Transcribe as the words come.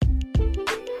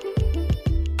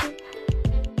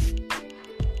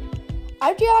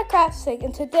I'm Gianna Craftsig,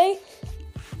 and today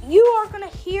you are going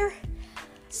to hear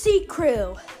Sea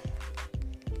Crew.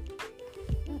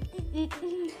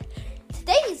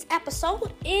 Today's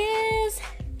episode is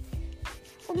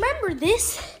remember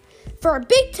this for a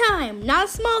big time, not a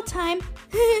small time.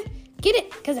 Get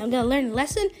it? Because I'm going to learn a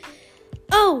lesson.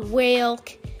 Oh, well,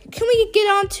 can we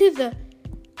get on to the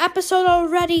episode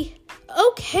already?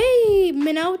 Okay,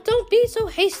 Minnow, don't be so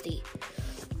hasty.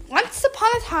 Once upon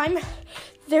a time,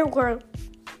 there were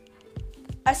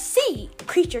a sea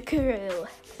creature crew.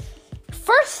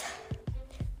 First,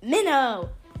 minnow,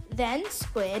 then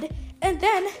squid, and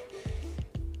then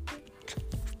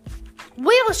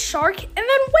whale shark, and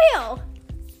then whale.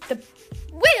 The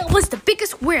whale was the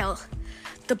biggest whale,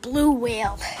 the blue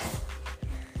whale.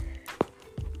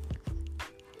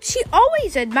 She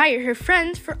always admired her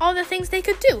friends for all the things they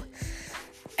could do,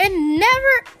 and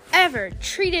never ever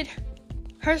treated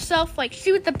herself like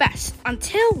she was the best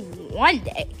until one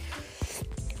day.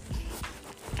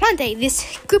 One day,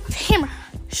 this group of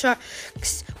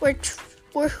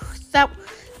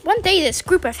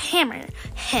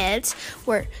hammerheads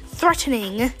were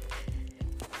threatening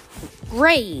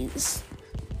rays,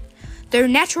 their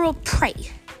natural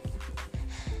prey.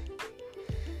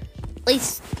 At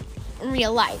least in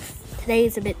real life. Today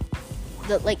is a bit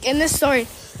like in this story,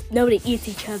 nobody eats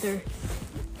each other,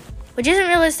 which isn't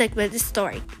realistic, but this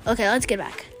story. Okay, let's get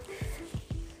back.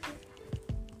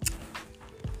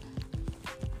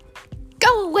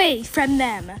 Go away from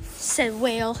them, said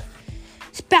Whale,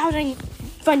 spouting a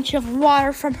bunch of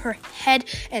water from her head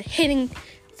and hitting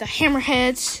the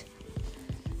hammerheads.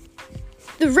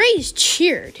 The rays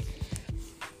cheered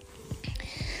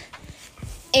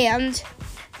and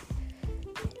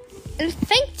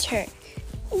thanked her.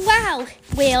 Wow,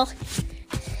 Whale,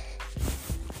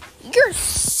 you're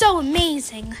so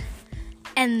amazing.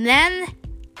 And then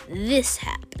this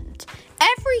happened.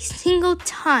 Every single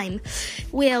time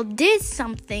Whale did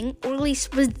something, or at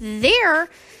least was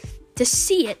there to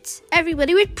see it,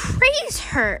 everybody would praise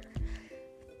her.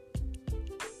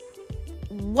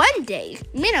 One day,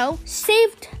 Minnow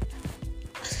saved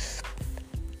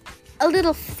a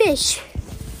little fish.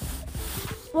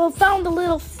 Found a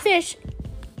little fish.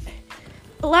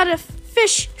 A lot of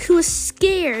fish who was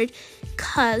scared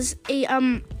because a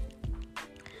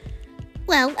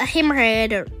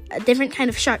hammerhead or a different kind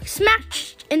of shark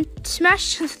smashed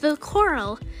into the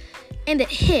coral, and it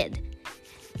hid.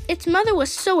 Its mother was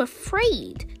so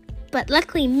afraid, but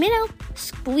luckily Minnow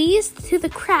squeezed through the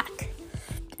crack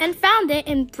and found it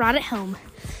and brought it home.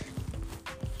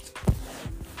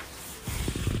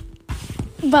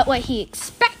 But what he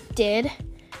expected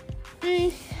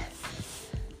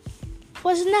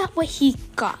was not what he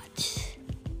got.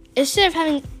 Instead of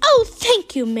having, "Oh,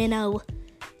 thank you, Minnow,"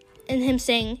 and him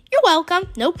saying, "You're welcome,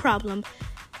 no problem,"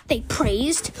 they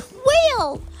praised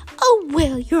Whale. "Oh,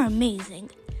 Whale, you're amazing."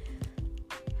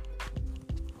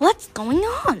 What's going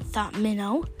on? Thought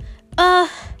Minnow.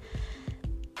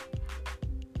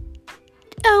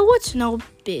 What's no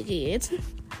biggie?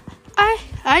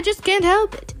 I just can't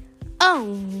help it. Oh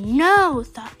no,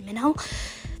 thought Minnow.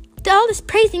 All this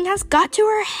praising has got to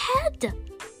her head.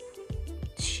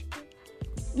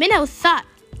 Minnow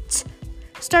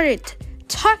started to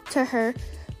talk to her.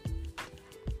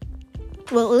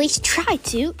 Well, at least try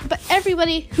to. But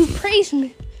everybody who praised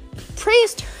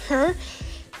her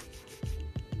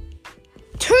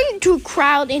turned into a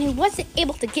crowd, and he wasn't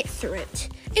able to get through it.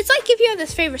 It's like if you have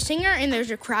this favorite singer and there's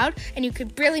a crowd, and you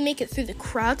could barely make it through the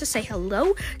crowd to say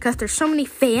hello because there's so many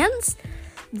fans.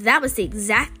 That was the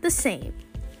same.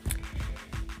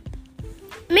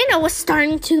 Minnow was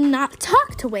starting to not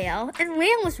talk to Whale, and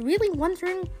Whale was really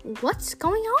wondering what's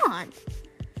going on.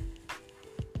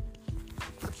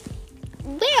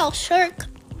 Whale shark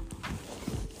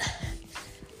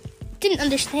didn't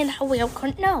understand how Whale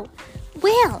couldn't know.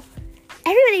 Whale,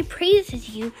 everybody praises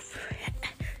you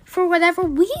for whatever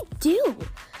we do.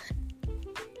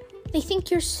 They think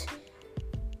you're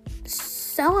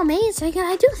so amazing, and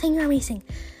I do think you're amazing.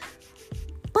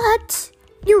 But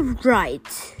you're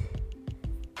right.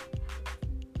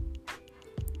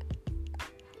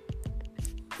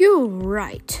 You're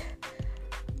right.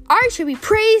 I should be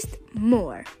praised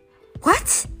more.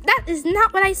 What? That is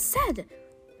not what I said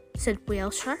Whale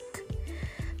Shark.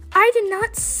 I did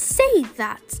not say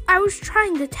that. I was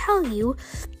trying to tell you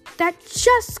that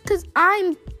just because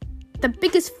I'm the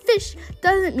biggest fish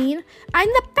doesn't mean I'm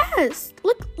the best.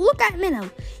 Look at Minnow.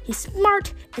 He's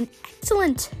smart and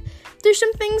excellent. There's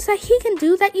some things that he can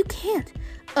do that you can't.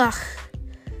 Ugh.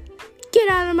 Get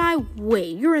out of my way.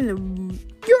 You are in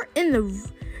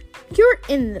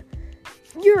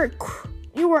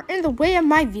the way of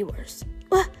my viewers.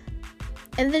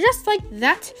 And then just like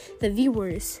that, the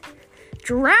viewers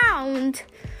drowned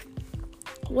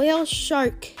whale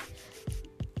shark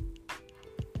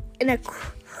in a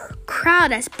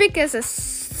crowd as big as a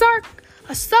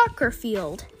soccer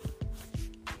field.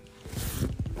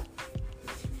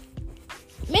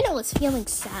 Minnow was feeling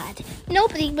sad.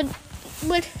 Nobody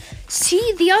would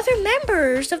see the other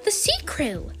members of the sea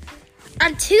crew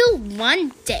until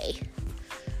one day.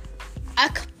 A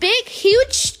big,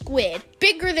 huge squid,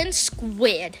 bigger than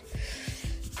squid,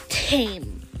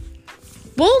 came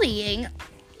bullying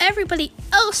everybody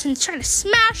else and trying to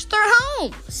smash their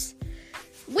homes.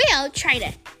 Whale tried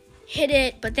to hit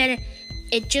it, but then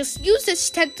it just used its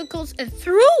tentacles and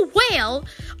threw Whale,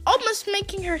 almost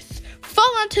making her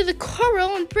fall onto the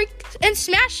coral and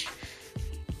smash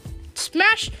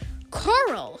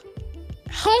coral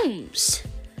homes.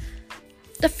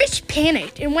 The fish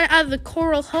panicked and went out of the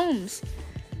coral homes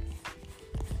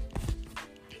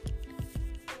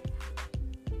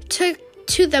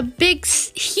to the big,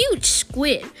 huge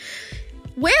squid.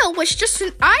 Whale was just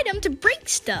an item to break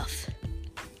stuff.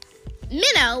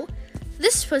 Minnow,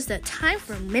 this was the time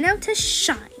for Minnow to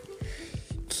shine.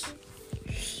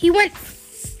 He went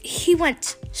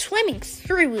swimming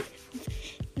through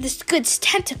the squid's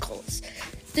tentacles.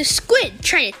 The squid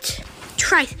tried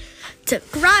to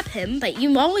grab him, but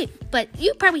you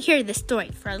probably heard this story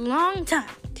for a long time.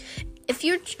 If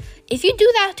you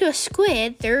do that to a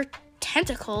squid, their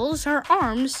tentacles or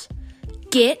arms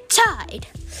get tied.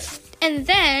 And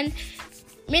then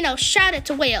Minnow shouted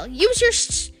to Whale, use your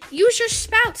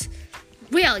spout.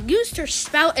 Whale used her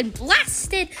spout and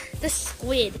blasted the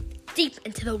squid deep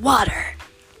into the water.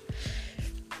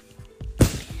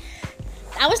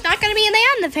 That was not going to be the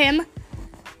end of him,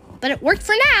 but it worked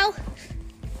for now.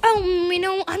 Oh,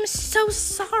 Minnow, I'm so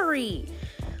sorry.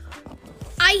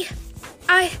 I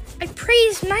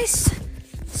praised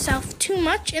myself too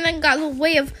much, and I got in the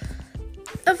way of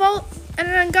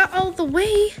all the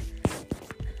way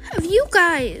of you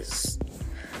guys.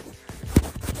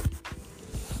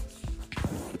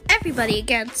 Everybody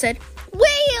again said,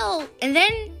 Whale! And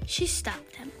then she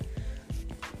stopped him.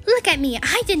 Look at me,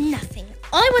 I did nothing.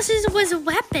 All I was a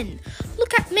weapon.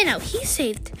 Look at Minnow, he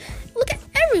saved. Look at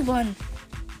everyone.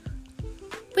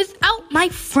 Without my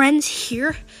friends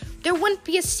here, there wouldn't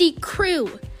be a sea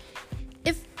crew.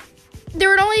 There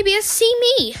would only be a sea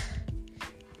me.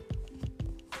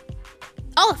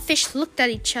 All the fish looked at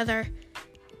each other.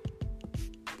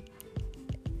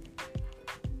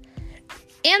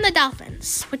 And the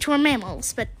dolphins, which were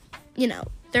mammals, but,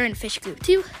 they're in fish group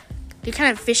too. They're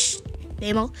kind of fish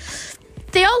mammal.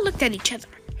 They all looked at each other.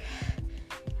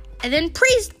 And then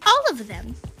praised all of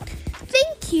them.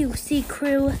 Thank you, sea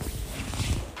crew.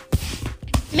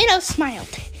 Minnow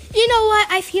smiled. You know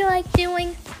what I feel like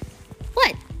doing?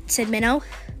 What? Said Minnow.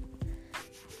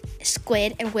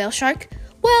 Squid and whale shark.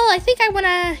 Well, I think I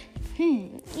wanna...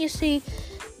 You see,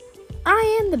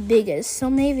 I am the biggest, so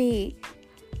maybe...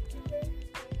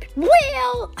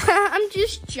 Well, I'm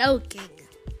just joking.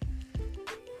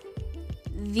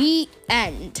 The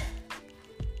end.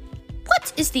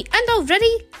 What? Is the end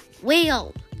already?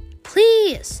 Whale,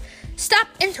 please, stop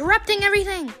interrupting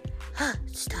everything.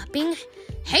 Stop being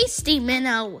hasty,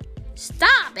 Minnow.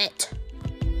 Stop it.